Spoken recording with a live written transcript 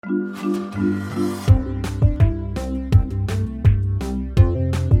Hi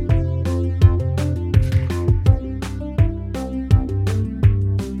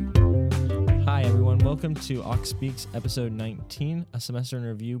everyone, welcome to Ox Speaks episode 19, a semester in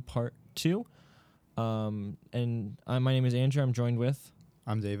review part 2. My name is Andrew. I'm joined with...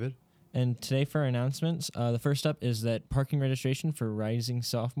 I'm David. And today for our announcements, the first up is that parking registration for rising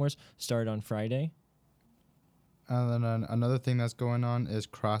sophomores started on Friday. And then another thing that's going on is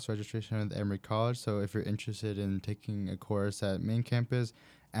cross registration at Emory College. So if you're interested in taking a course at main campus,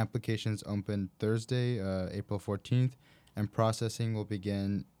 applications open Thursday, April 14th, and processing will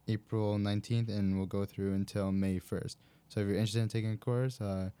begin April 19th and will go through until May 1st. So if you're interested in taking a course,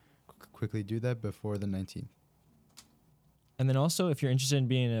 quickly do that before the 19th. And then also, if you're interested in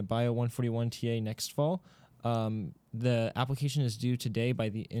being a Bio 141 TA next fall, the application is due today by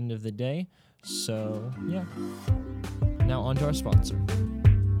the end of the day. So, yeah. Now on to our sponsor.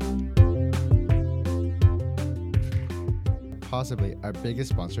 Possibly our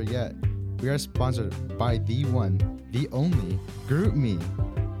biggest sponsor yet. We are sponsored by the one, the only, GroupMe.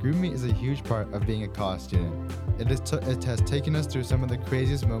 GroupMe is a huge part of being a college student. It has taken us through some of the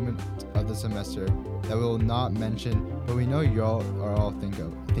craziest moments of the semester that we will not mention, but we know y'all are all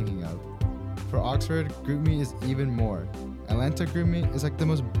thinking of. For Oxford, GroupMe is even more. Atlanta GroupMe is like the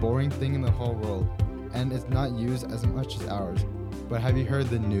most boring thing in the whole world, and it's not used as much as ours. But have you heard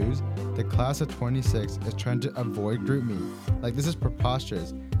the news? The class of 26 is trying to avoid GroupMe. Like, this is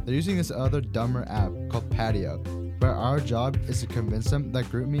preposterous. They're using this other dumber app called Patio, but our job is to convince them that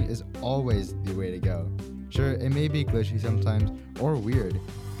GroupMe is always the way to go. Sure, it may be glitchy sometimes or weird,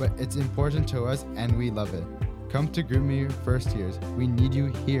 but it's important to us and we love it. Come to GroupMe first years. We need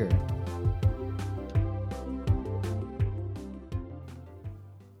you here.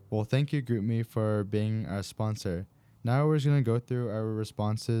 Well, thank you, GroupMe, for being our sponsor. Now we're just going to go through our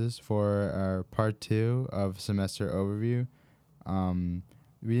responses for our part 2 of semester overview.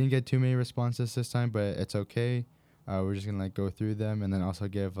 We didn't get too many responses this time, but it's okay. We're just going to go through them and then also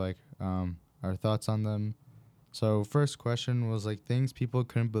give our thoughts on them. So first question was things people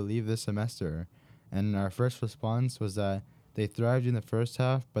couldn't believe this semester. And our first response was that they thrived in the first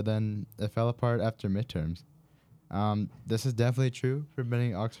half, but then it fell apart after midterms. This is definitely true for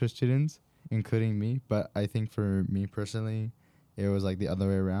many Oxford students, including me, but I think for me personally, it was the other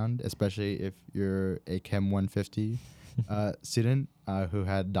way around, especially if you're a Chem 150 student who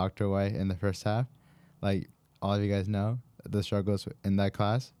had Dr. White in the first half. All of you guys know the struggles in that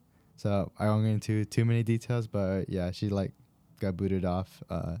class. So I won't get into too many details, but yeah, she got booted off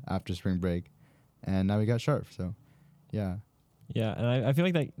after spring break, and now we got Sharp. So, yeah. Yeah, and I feel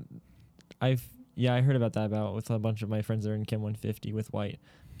like that I heard about that with a bunch of my friends that are in Chem 150 with White.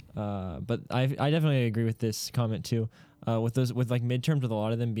 But I definitely agree with this comment too. With midterms, with a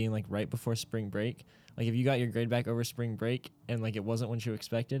lot of them being right before spring break. If you got your grade back over spring break and it wasn't what you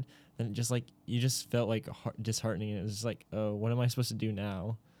expected, then it just you just felt disheartening, and it was just oh, what am I supposed to do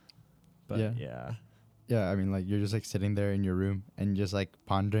now? But yeah. I mean, you're just sitting there in your room and just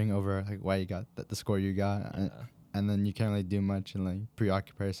pondering over why you got the score you got, and then you can't really do much and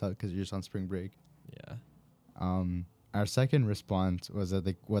preoccupy yourself because you're just on spring break. Yeah. Our second response was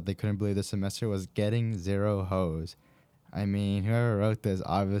that what they couldn't believe this semester was getting 0 hoes. I mean, whoever wrote this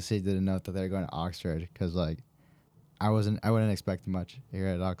obviously didn't know that they're going to Oxford, because I wouldn't expect much here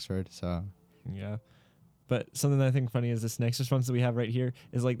at Oxford. So yeah. But something that I think funny is this next response that we have right here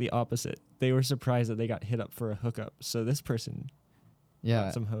is the opposite. They were surprised that they got hit up for a hookup. So this person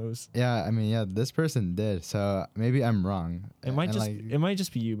got some hoes. Yeah, I mean, this person did. So maybe I'm wrong. It might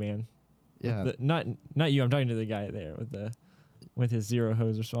just be you, man. Yeah. Not you. I'm talking to the guy there with his 0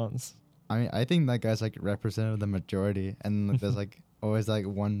 hoes response. I mean, I think that guy's representative of the majority, and there's always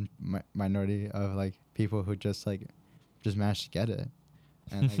one minority of people who just managed to get it,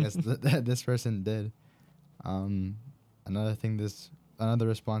 and I guess this person did. Another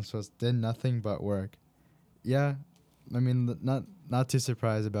response was did nothing but work. Yeah, I mean, not too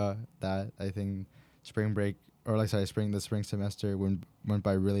surprised about that. I think the spring semester went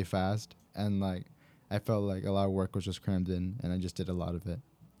by really fast, and I felt a lot of work was just crammed in, and I just did a lot of it.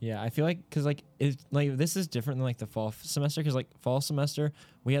 Yeah, I feel because this is different than the fall semester, because fall semester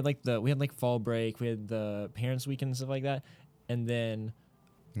we had fall break, we had the parents' weekend and stuff like that, and then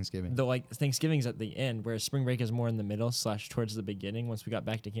Thanksgiving. Thanksgiving's at the end, whereas spring break is more in the middle / towards the beginning once we got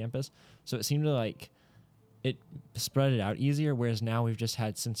back to campus. So it seemed to it spread it out easier, whereas now we've just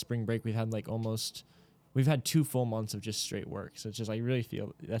had, since spring break, we've had 2 full months of just straight work. So it's just I really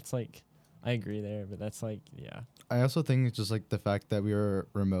feel that's I agree there, but that's yeah. I also think it's just the fact that we were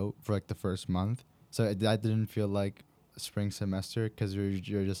remote for the first month, so that didn't feel spring semester because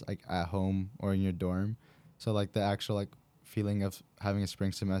you're just like at home or in your dorm. So like the actual like feeling of having a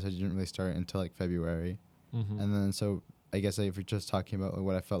spring semester didn't really start until like February. Mm-hmm. And then so I guess like, if you're just talking about like,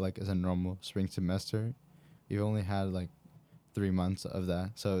 what I felt like as a normal spring semester, you've only had like 3 months of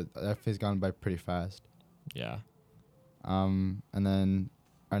that. So that has gone by pretty fast. Yeah. And then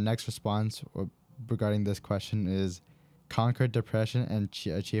our next response regarding this question is conquer depression and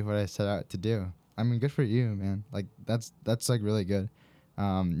achieve what I set out to do. I mean, good for you, man. Like that's like really good.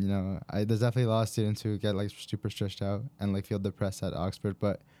 You know, there's definitely a lot of students who get like super stressed out and like feel depressed at Oxford,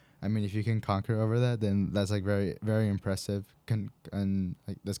 but I mean, if you can conquer over that, then that's like very, very impressive. And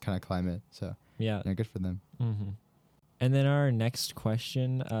like this kind of climate, so Yeah. good for them. Mm-hmm. And then our next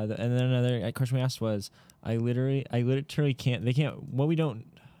question, and then another question we asked was, I literally can't. They can't. What we don't.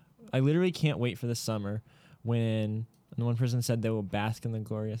 I literally can't wait for the summer, when and one person said they will bask in the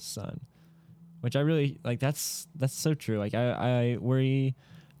glorious sun, which I really like. That's so true. Like I worry.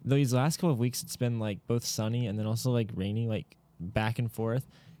 These last couple of weeks, it's been like both sunny and then also like rainy, like back and forth.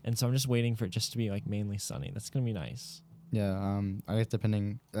 And so I'm just waiting for it just to be like mainly sunny. That's gonna be nice. Yeah. I guess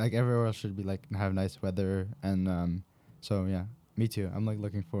depending, like everywhere else should be like have nice weather, and so yeah, me too. I'm like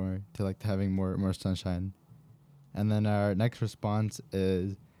looking forward to like having more sunshine. And then our next response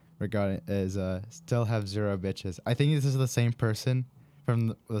is still have zero bitches. I think this is the same person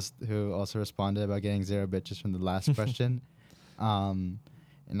from who also responded about getting zero bitches from the last question.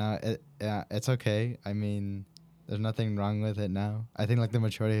 You know, it's okay. I mean, there's nothing wrong with it now. I think like the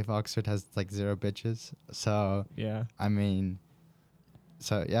majority of Oxford has like zero bitches. So Yeah. I mean,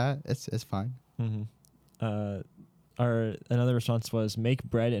 so yeah, it's fine. Mm-hmm. Our another response was make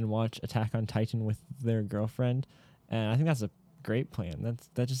bread and watch Attack on Titan with their girlfriend, and I think that's a great plan.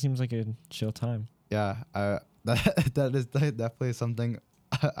 That just seems like a chill time. Yeah, that is definitely something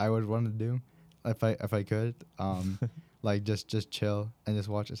I would want to do if I could. Like just chill and just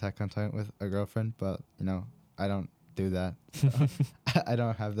watch Attack on Titan with a girlfriend. But you know, I don't do that. So I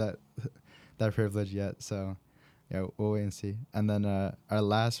don't have that privilege yet. So yeah, we'll wait and see. And then our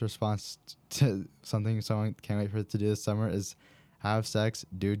last response to something someone can't wait for to do this summer is have sex,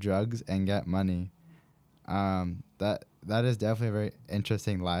 do drugs, and get money. That is definitely a very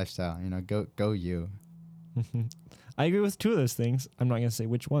interesting lifestyle. You know, go you. I agree with two of those things. I'm not gonna say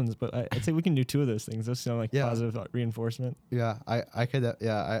which ones, but I'd say we can do two of those things. Those sound like positive reinforcement. Yeah, I could.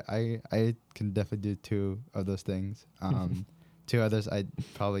 I can definitely do two of those things. Two others I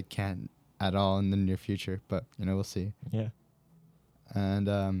probably can't at all in the near future, but you know, we'll see. Yeah. And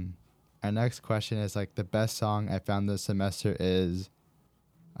our next question is like the best song I found this semester is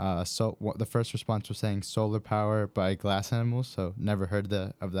the first response was saying Solar Power by Glass Animals, so never heard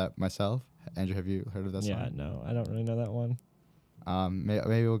of that myself. Andrew, have you heard of that song? Yeah, no, I don't really know that one.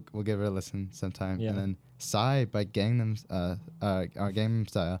 Maybe we'll give it a listen sometime. Yeah. And then Psy by Gangnam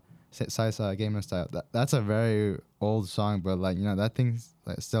Style. Psy's Gangnam Style. That's a very old song, but like, you know, that thing's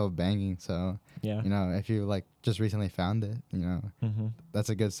like still banging. So Yeah. you know, if you like just recently found it, you know, that's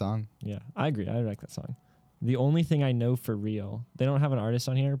a good song. Yeah, I agree. I like that song. The only thing I know for real, they don't have an artist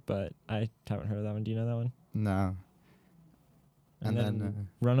on here, but I haven't heard of that one. Do you know that one? No. And then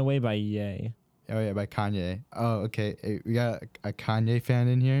Runaway by Ye. Oh yeah, by Kanye. Oh, okay. We got a Kanye fan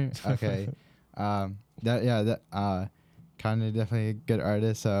in here. Okay. Kanye definitely a good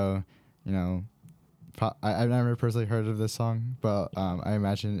artist. So, you know, I've never personally heard of this song, but I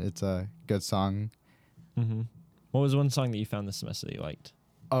imagine it's a good song. Mm-hmm. What was one song that you found this semester that you liked?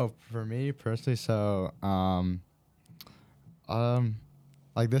 Oh, for me personally, so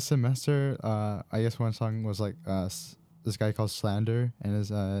like this semester, I guess one song was like this guy called Slander and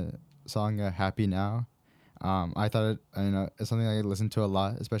his song "Happy Now." I thought it's something I listened to a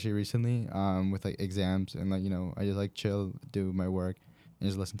lot, especially recently with like exams and like, you know, I just like chill, do my work, and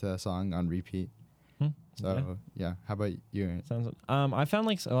just listen to that song on repeat. So yeah, how about you? Sounds. I found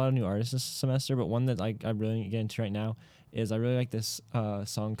like a lot of new artists this semester, but one that like I really get into right now is I really like this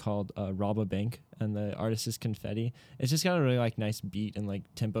song called "Rob a Bank," and the artist is Confetti. It's just got a really like nice beat and like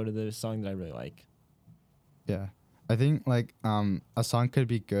tempo to the song that I really like. Yeah, I think like a song could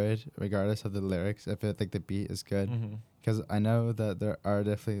be good regardless of the lyrics if it like the beat is good. Because I know that there are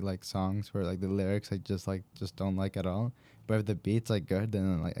definitely like songs where like the lyrics I just don't like at all. But if the beat's like good,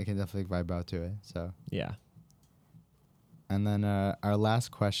 then like I can definitely vibe out to it. So yeah. And then our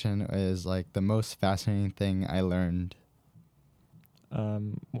last question is like the most fascinating thing I learned.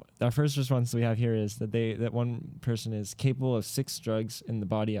 Our first response we have here is that one person is capable of 6 drugs in the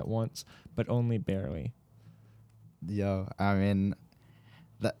body at once, but only barely. Yo, I mean,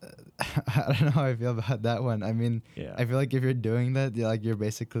 that I don't know how I feel about that one. I mean, I feel like if you're doing that, you're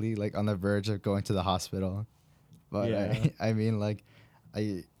basically like on the verge of going to the hospital. But Yeah. I mean, like,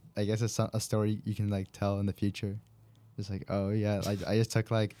 I guess it's a story you can like tell in the future. It's like, oh yeah, like I just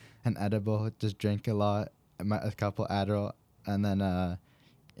took like an edible, just drank a lot, a couple Adderall, and then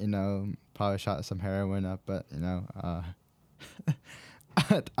you know, probably shot some heroin up, but you know,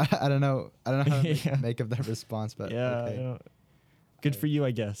 I don't know, I don't know how to Yeah. make up that response, but yeah. okay. Good for you,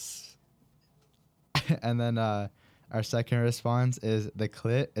 I guess. And then our second response is the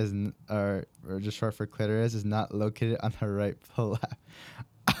clit is or just short for clitoris is not located on the right flap.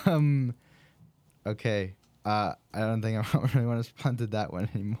 Okay. I don't think I really want to respond to that one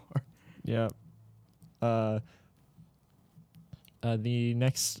anymore. Yeah. The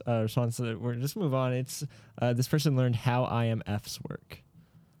next response that we're just move on. It's this person learned how IMFs work,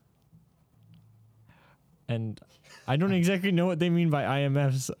 and I don't exactly know what they mean by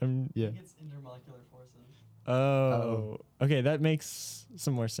IMFs. Yeah. I think it's intermolecular forces. Oh, okay, that makes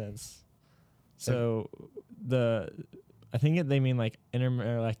some more sense. So I think they mean like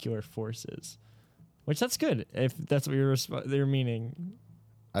intermolecular forces, which that's good if that's what they're meaning.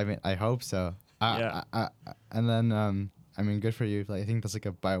 I mean, I hope so. Yeah. And then I mean, good for you. Like, I think that's like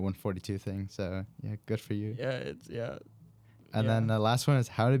a Bio 142 thing. So yeah, good for you. Yeah, And yeah. then the last one is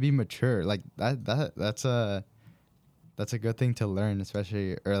how to be mature. Like that's a good thing to learn,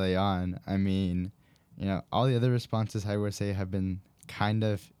 especially early on. I mean, you know, all the other responses I would say have been kind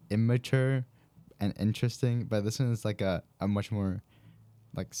of immature and interesting, but this one is like a much more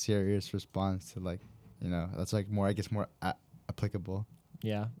like serious response to, like, you know, that's like more, I guess, more applicable.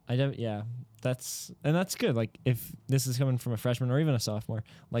 Yeah, that's good. Like if this is coming from a freshman or even a sophomore,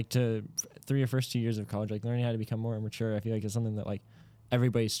 like through your first 2 years of college, like learning how to become more mature, I feel like it's something that like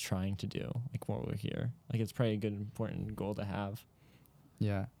everybody's trying to do. Like what we're here, like it's probably a good important goal to have.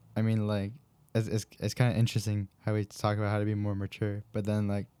 Yeah, I mean, like it's kind of interesting how we talk about how to be more mature, but then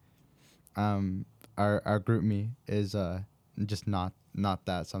like our group me is just not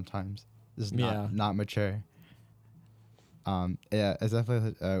that sometimes. Just not mature. Yeah, it's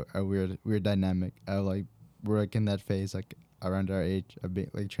definitely a weird dynamic. Like we're like in that phase, like around our age of being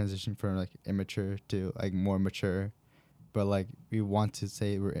like transition from like immature to like more mature, but like we want to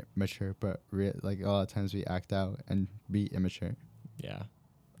say we're mature, but like a lot of times we act out and be immature. Yeah,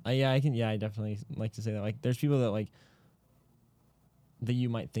 I definitely like to say that. Like there's people that like that you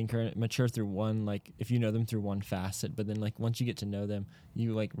might think are mature through one, like if you know them through one facet, but then like once you get to know them,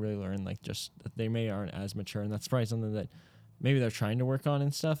 you like really learn like just that they may aren't as mature, and that's probably something that maybe they're trying to work on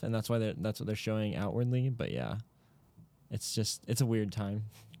and stuff, and that's why that's what they're showing outwardly. But yeah, it's a weird time.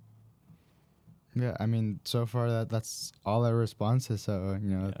 Yeah, I mean, so far that's all our responses. So, you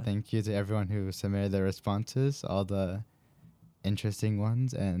know, Yeah. thank you to everyone who submitted their responses, all the interesting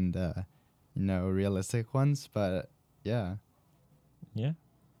ones and you know, realistic ones. But yeah. Yeah.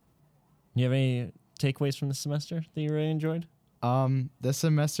 You have any takeaways from this semester that you really enjoyed? This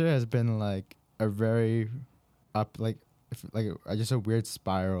semester has been like a very just a weird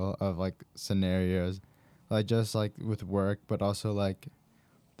spiral of like scenarios, like just like with work, but also like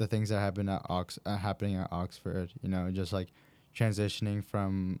the things that happen at happening at Oxford. You know, just like transitioning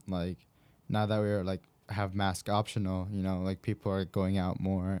from like now that we're like have mask optional. You know, like people are going out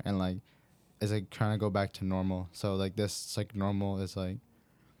more and like is like trying to go back to normal. So like this like normal is like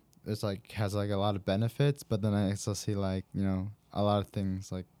it's like has like a lot of benefits, but then I still see like, you know, a lot of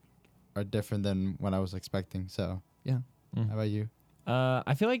things like are different than what I was expecting. So yeah. Mm. How about you?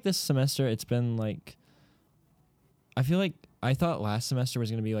 I feel like this semester it's been like I thought last semester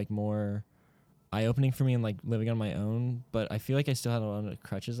was gonna be like more eye-opening for me and like living on my own, but I feel like I still had a lot of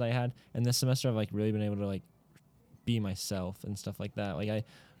crutches I had, and this semester I've like really been able to like be myself and stuff like that.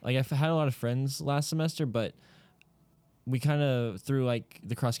 I've had a lot of friends last semester, but we kind of through like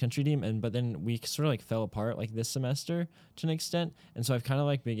the cross country team, but then we sort of like fell apart like this semester to an extent, and so I've kind of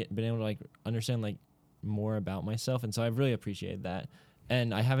like been able to like understand like more about myself, and so I've really appreciated that.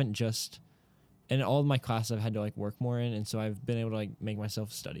 And I haven't just in all of my classes I've had to like work more in, and so I've been able to like make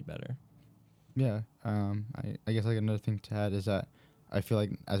myself study better. Yeah. I guess like another thing to add is that I feel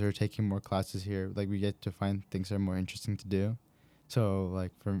like as we're taking more classes here, like we get to find things that are more interesting to do. So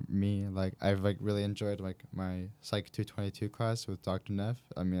like for me, like I've like really enjoyed like my Psych 222 class with Dr. Neff.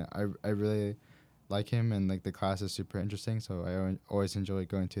 I mean, I really like him, and like the class is super interesting. So I always enjoy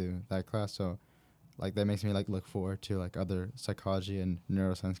going to that class. So like that makes me like look forward to like other psychology and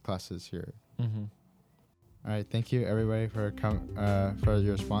neuroscience classes here. Mm-hmm. All right, thank you everybody for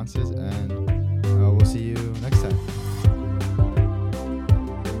your responses, and we'll see you next time.